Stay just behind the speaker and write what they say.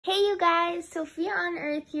Hey you guys, Sophia on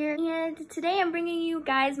Earth here, and today I'm bringing you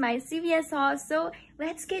guys my CVS haul, so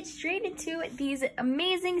let's get straight into these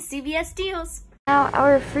amazing CVS deals. Now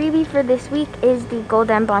our freebie for this week is the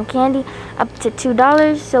Golden Bond candy, up to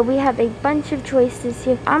 $2, so we have a bunch of choices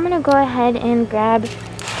here. I'm going to go ahead and grab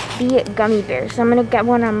the gummy bears. So I'm going to get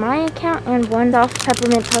one on my account and one soft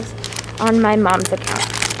peppermint puffs on my mom's account.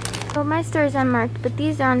 So my store is unmarked, but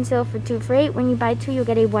these are on sale for 2 for $8. When you buy 2, you'll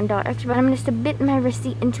get a $1 extra. But I'm going to submit my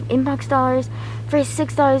receipt into inbox dollars for a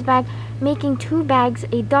 $6 bag, making 2 bags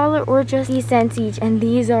 $1 or just 50 cents each. And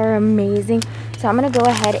these are amazing. So I'm going to go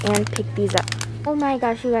ahead and pick these up. Oh my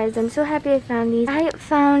gosh, you guys, I'm so happy I found these. I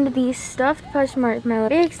found these stuffed plush marshmallow.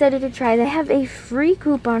 Very excited to try them. I have a free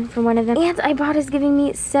coupon for one of them, and ibotta is giving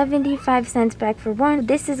me 75 cents back for one.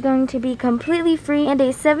 This is going to be completely free and a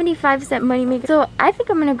 75-cent moneymaker. So I think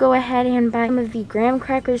I'm going to go ahead and buy some of the graham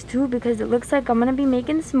crackers too, because it looks like I'm going to be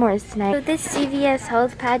making s'mores tonight. So this CVS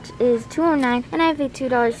health patch is $2.09, and I have a $2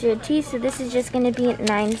 CRT, so this is just going to be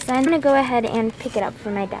 9 cents. I'm going to go ahead and pick it up for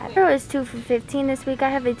my dad. Zero is 2 for $15 this week. I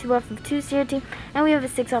have a 2 off of 2 CRT. And we have a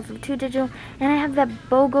 6 off of 2 digital. And I have that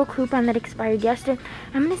BOGO coupon that expired yesterday.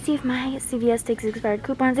 I'm going to see if my CVS takes expired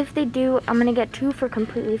coupons. If they do, I'm going to get 2 for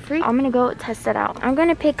completely free. I'm going to go test it out. I'm going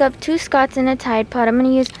to pick up 2 Scots and a Tide Pod. I'm going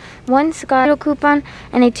to use 1 Scott coupon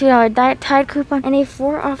and a $2 Diet Tide coupon and a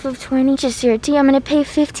 4 off of 20 just CRT. I'm going to pay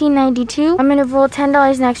 $15.92. I'm going to roll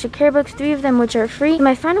 $10 in extra care books, 3 of them which are free.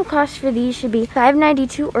 My final cost for these should be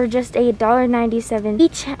 $5.92 or just a $1.97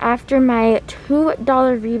 each after my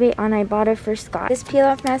 $2 rebate on ibotta for Scott. This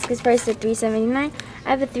peel-off mask is priced at $3.79. I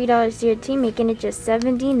have a $3 CRT, making it just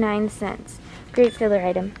 79 cents. Great filler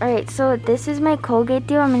item. Alright, so this is my Colgate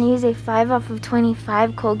deal. I'm going to use a 5 off of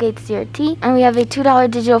 25 Colgate CRT. And we have a $2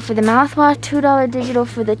 digital for the mouthwash, $2 digital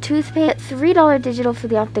for the toothpaste, $3 digital for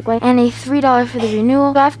the optic white, and a $3 for the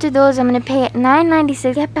renewal. So after those, I'm going to pay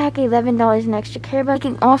 $9.96, get back $11 in extra care book,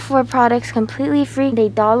 making all 4 products completely free and a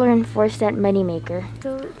 $1.04 moneymaker.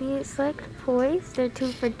 So the select toys, they're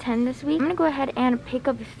 2 for $10 this week. I'm going to go ahead and pick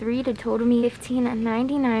up 3 to total me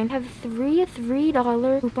 $15.99. I have 3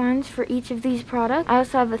 $3 coupons for each of these products. I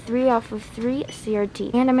also have a 3 off of 3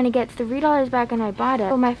 CRT. And I'm going to get $3 back on ibotta.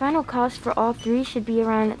 So my final cost for all 3 should be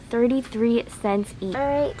around 33 cents each.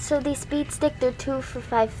 Alright, so the speed stick, they're 2 for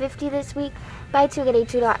 $5.50 this week. Buy 2, get a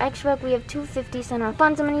 $2 extra buck. We have 2 50-cent off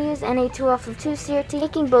coupons I'm going to use and a 2 off of 2 CRT,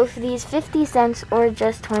 making both of these 50 cents or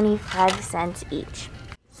just 25 cents each.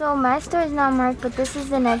 So my store is not marked, but this is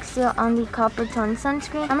the next deal on the copper tone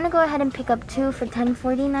sunscreen. I'm going to go ahead and pick up 2 for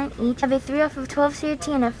 $10.49 each. I have a 3 off of 12 CRT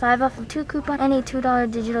and a 5 off of 2 coupon and a $2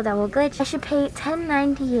 digital that will glitch. I should pay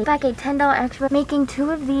 $10.98, back a $10 extra, making 2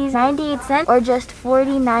 of these 98 cents or just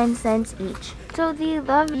 49 cents each. So the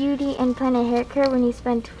Love Beauty and Planet Hair Care, when you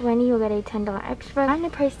spend $20, you'll get a $10 extra. I'm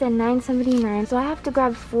priced at $9.79, so I have to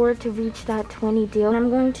grab 4 to reach that $20 deal. And I'm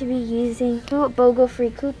going to be using 2 BOGO free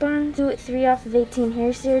coupons, 3 off of 18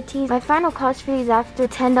 hair CRTs. My final cost for these after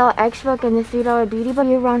 $10 extra and the $3 beauty book,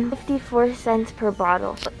 you're around 54 cents per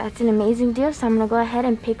bottle. That's an amazing deal, so I'm going to go ahead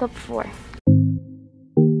and pick up 4.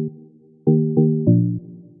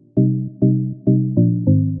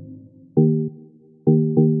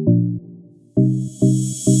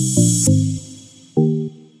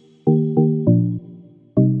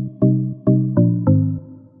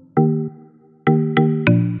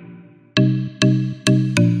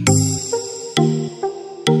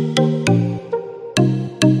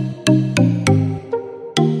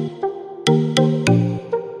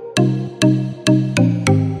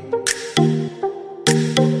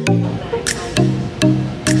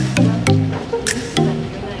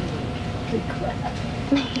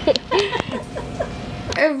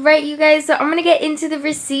 Alright, you guys, so I'm gonna get into the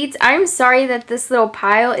receipts. I'm sorry that this little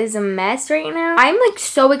pile is a mess right now. I'm like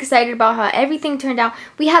so excited about how everything turned out.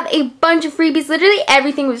 We have a bunch of freebies. Literally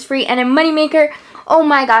everything was free and a moneymaker. Oh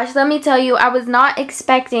my gosh, let me tell you, I was not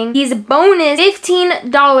expecting these bonus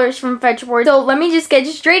 $15 from Fetch Rewards. So let me just get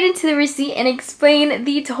straight into the receipt and explain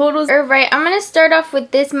the totals. Alright, I'm going to start off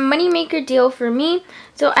with this moneymaker deal for me.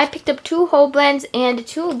 So I picked up 2 whole blends and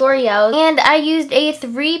 2 L'Oreal, and I used a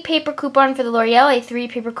 3 paper coupon for the L'Oreal, a 3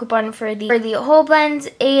 paper coupon for the whole blends,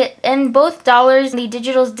 and both dollars. The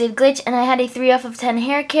digitals did glitch, and I had a 3 off of 10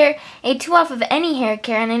 hair care, a 2 off of any hair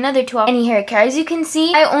care, and another 2 off any hair care. As you can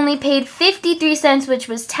see, I only paid 53 cents, which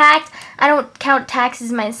was taxed. I don't count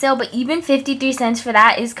taxes myself, but even 53 cents for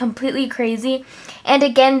that is completely crazy. And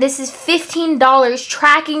again, this is $15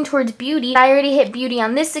 tracking towards beauty. I already hit beauty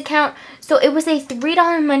on this account, so it was a $3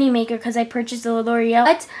 moneymaker because I purchased the L'Oreal.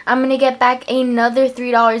 But I'm going to get back another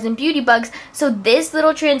 $3 in beauty bugs. So this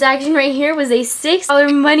little transaction right here was a $6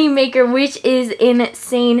 moneymaker, which is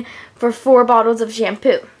insane for 4 bottles of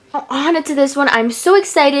shampoo. On to this one. I'm so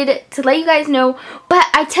excited to let you guys know, but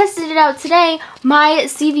I tested it out today. My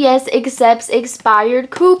CVS accepts expired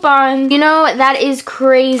coupons. You know, that is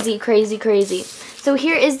crazy, crazy, crazy. So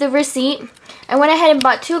here is the receipt. I went ahead and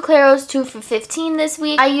bought 2 Claros, 2 for $15 this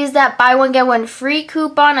week. I used that buy one get one free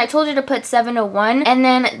coupon. I told you to put 7 to 1. And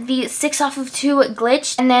then the 6 off of 2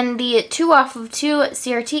 glitched. And then the 2 off of 2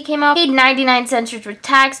 CRT came out. Paid 99 cents with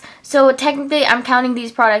tax. So technically I'm counting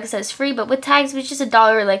these products as free, but with tax it's just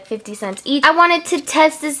 $1 or like 50 cents each. I wanted to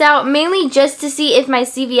test this out mainly just to see if my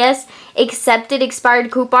CVS accepted expired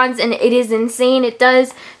coupons, and it is insane, it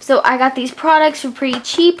does. So I got these products for pretty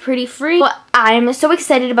cheap, pretty free. Well, I'm so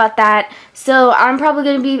excited about that. So I'm probably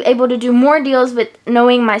going to be able to do more deals with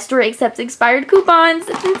knowing my store accepts expired coupons.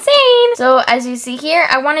 It's insane. So as you see here,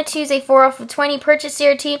 I wanted to use a 4 off of 20 purchase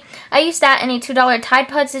CRT. I used that and a $2 Tide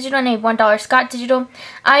Pods digital and a $1 Scott digital.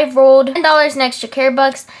 I rolled $10 in extra care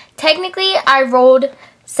bucks. Technically, I rolled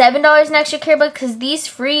 $7 in extra care bucks because these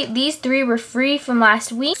 3 were free from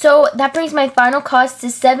last week. So that brings my final cost to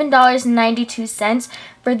 $7.92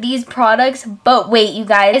 for these products. But wait, you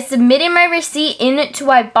guys, I submitted my receipt into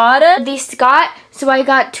ibotta, the Scott, so I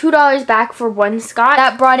got $2 back for 1 Scott.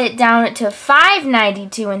 That brought it down to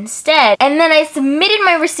 $5.92 instead. And then I submitted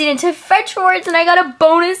my receipt into Fetch Rewards and I got a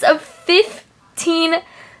bonus of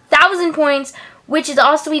 15,000 points, which is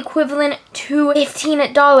also equivalent to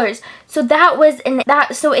 $15. So that was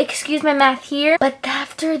so excuse my math here, but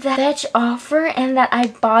after that Fetch offer and that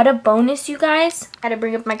ibotta bonus, you guys, I had to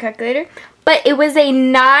bring up my calculator, but it was a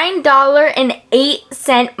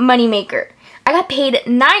 $9.08 moneymaker. I got paid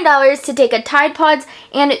 $9 to take a Tide Pods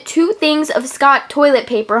and 2 things of Scott toilet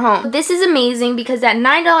paper home. This is amazing because that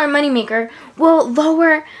 $9 moneymaker will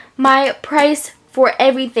lower my price for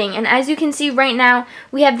everything. And as you can see right now,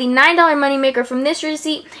 we have the $9 moneymaker from this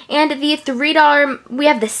receipt and the $3, we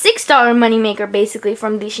have the $6 moneymaker basically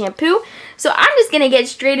from the shampoo. So I'm just gonna get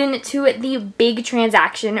straight into the big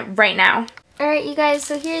transaction right now. Alright, you guys,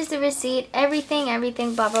 so here's the receipt, everything,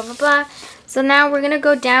 blah, blah, blah, blah. So now we're going to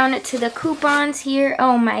go down to the coupons here.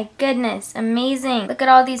 Oh my goodness, amazing. Look at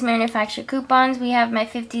all these manufacturer coupons. We have my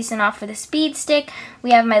 50% off for the Speed Stick.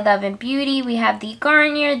 We have my Love and Beauty. We have the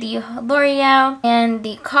Garnier, the L'Oreal, and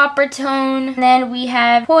the Copper Tone. And then we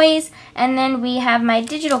have Poise, and then we have my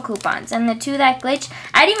digital coupons. And the 2 that glitched,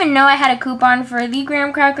 I didn't even know I had a coupon for the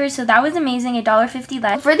graham crackers, so that was amazing, $1.50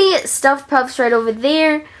 left. For the stuffed puffs right over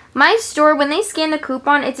there, my store, when they scanned the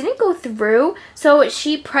coupon, it didn't go through, so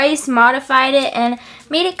she price modified it and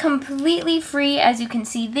made it completely free, as you can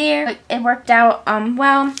see there. It worked out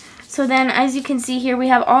well. So then, as you can see here, we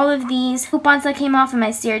have all of these coupons that came off of my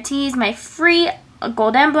CRTs, my free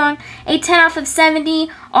Gold and Blanc, a 10 off of 70,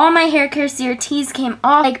 all my hair care CRTs came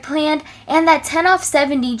off like planned, and that 10 off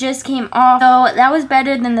 70 just came off, so that was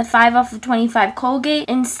better than the 5 off of 25 Colgate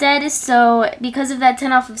instead. So because of that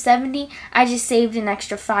 10 off of 70, I just saved an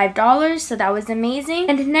extra $5, so that was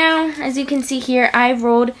amazing. And now, as you can see here, I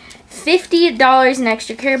rolled $50 in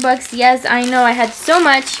extra care bucks. Yes, I know I had so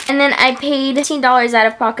much. And then I paid $15 out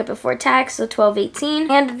of pocket before tax, so $12.18.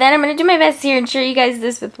 And then I'm going to do my best here and show you guys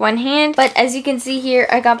this with one hand. But as you can see here,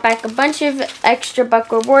 I got back a bunch of extra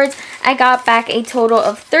buck rewards. I got back a total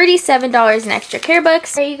of $37 in extra care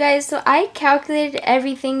bucks. Alright, you guys, so I calculated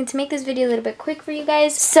everything to make this video a little bit quick for you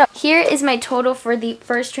guys. So here is my total for the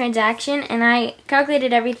first transaction, and I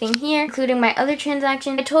calculated everything here, including my other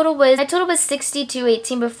transaction. My total was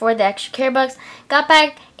 $62.18 before the extra care bucks. Got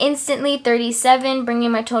back instantly $37,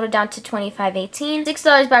 bringing my total down to $25.18.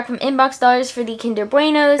 $6 back from inbox dollars for the Kinder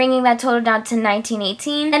Buenos, bringing that total down to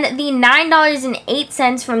 $19.18. And the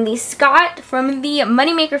 $9.08 from the Scott from the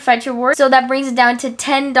Moneymaker Fetch Award, so that brings it down to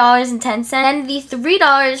 $10.10. And the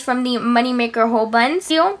 $3 from the Moneymaker Whole Blends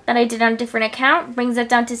deal that I did on a different account brings that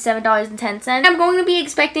down to $7.10. I'm going to be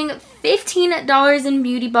expecting $15 in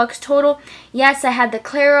beauty bucks total. Yes, I had the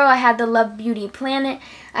Claro, I had the Love Beauty Planet,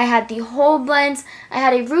 I had the Whole Blends, I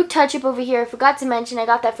had a Root Touch-Up over here. I forgot to mention I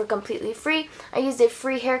got that for completely free. I used a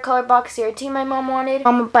free hair color box CRT my mom wanted.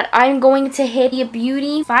 But I'm going to hit the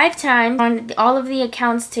beauty 5 times on all of the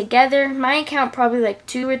accounts together. My account probably like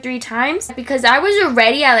 2 or 3 times because I was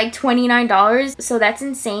already at like $29, so that's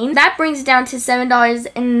insane. That brings it down to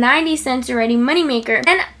 $7.90 already moneymaker.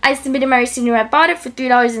 And I submitted my receipt and I bought it for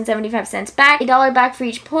 $3.75 back, $1 back for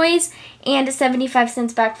each Poise, and 75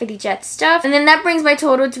 cents back for the Jet stuff. And then that brings my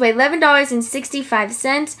total to $11.65.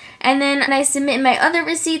 And then when I submit my other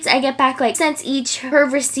receipts, I get back like cents each per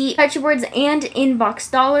receipt, Fetch Rewards, and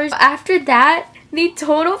inbox dollars. After that, the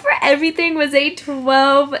total for everything was a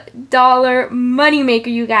 $12 moneymaker,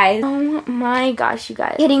 you guys. Oh my gosh, you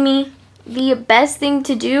guys. Kidding me? the best thing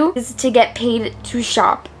to do is to get paid to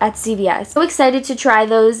shop at CVS. So excited to try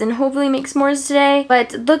those and hopefully make s'mores today.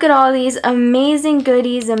 But look at all these amazing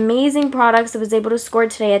goodies, amazing products I was able to score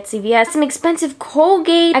today at CVS. Some expensive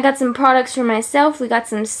Colgate. I got some products for myself. We got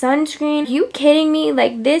some sunscreen. Are you kidding me?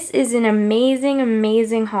 Like, this is an amazing,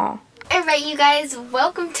 amazing haul. Alright, you guys,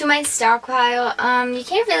 welcome to my stockpile. You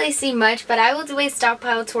can't really see much, but I will do a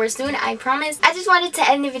stockpile tour soon, I promise. I just wanted to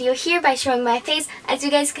end the video here by showing my face. As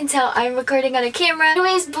you guys can tell, I'm recording on a camera.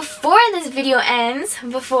 Anyways, before this video ends,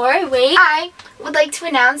 I would like to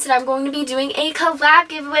announce that I'm going to be doing a collab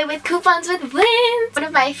giveaway with Coupons with Lynn. One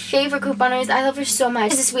of my favorite couponers, I love her so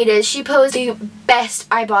much, is the sweetest. She posts the best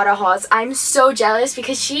ibotta hauls. I'm so jealous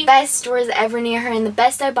because she best stores ever near her and the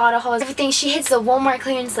best ibotta hauls. Everything, she hits the Walmart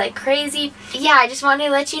clearance like crazy. Yeah, I just wanted to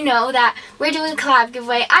let you know that we're doing a collab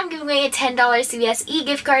giveaway. I'm giving away a $10 CVS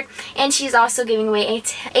e-gift card, and she's also giving away a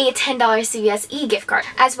 $10 CVS e-gift card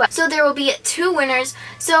as well. So there will be 2 winners.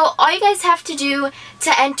 So all you guys have to do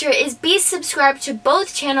to enter is be subscribed to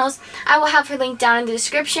both channels. I will have her link down in the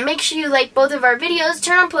description. Make sure you like both of our videos,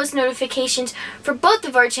 turn on post notifications for both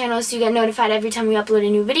of our channels so you get notified every time we upload a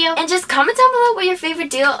new video, and just comment down below what your favorite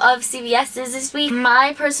deal of CVS is this week.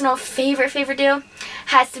 My personal favorite deal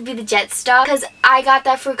has to be the Jet Stock, because I got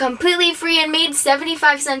that for completely free and made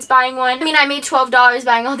 75 cents buying one. I mean, I made $12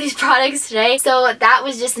 buying all these products today, so that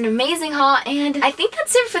was just an amazing haul. And I think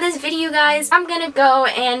that's it for this video, guys. I'm gonna go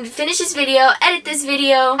and finish this video, edit this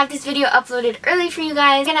video, have this video uploaded early for you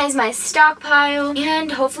guys, organize my stockpile,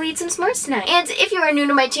 and hopefully eat some s'mores tonight. And if you are new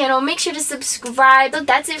to my channel, make sure to subscribe. So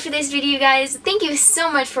that's it for this video, guys. Thank you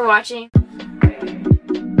so much for watching.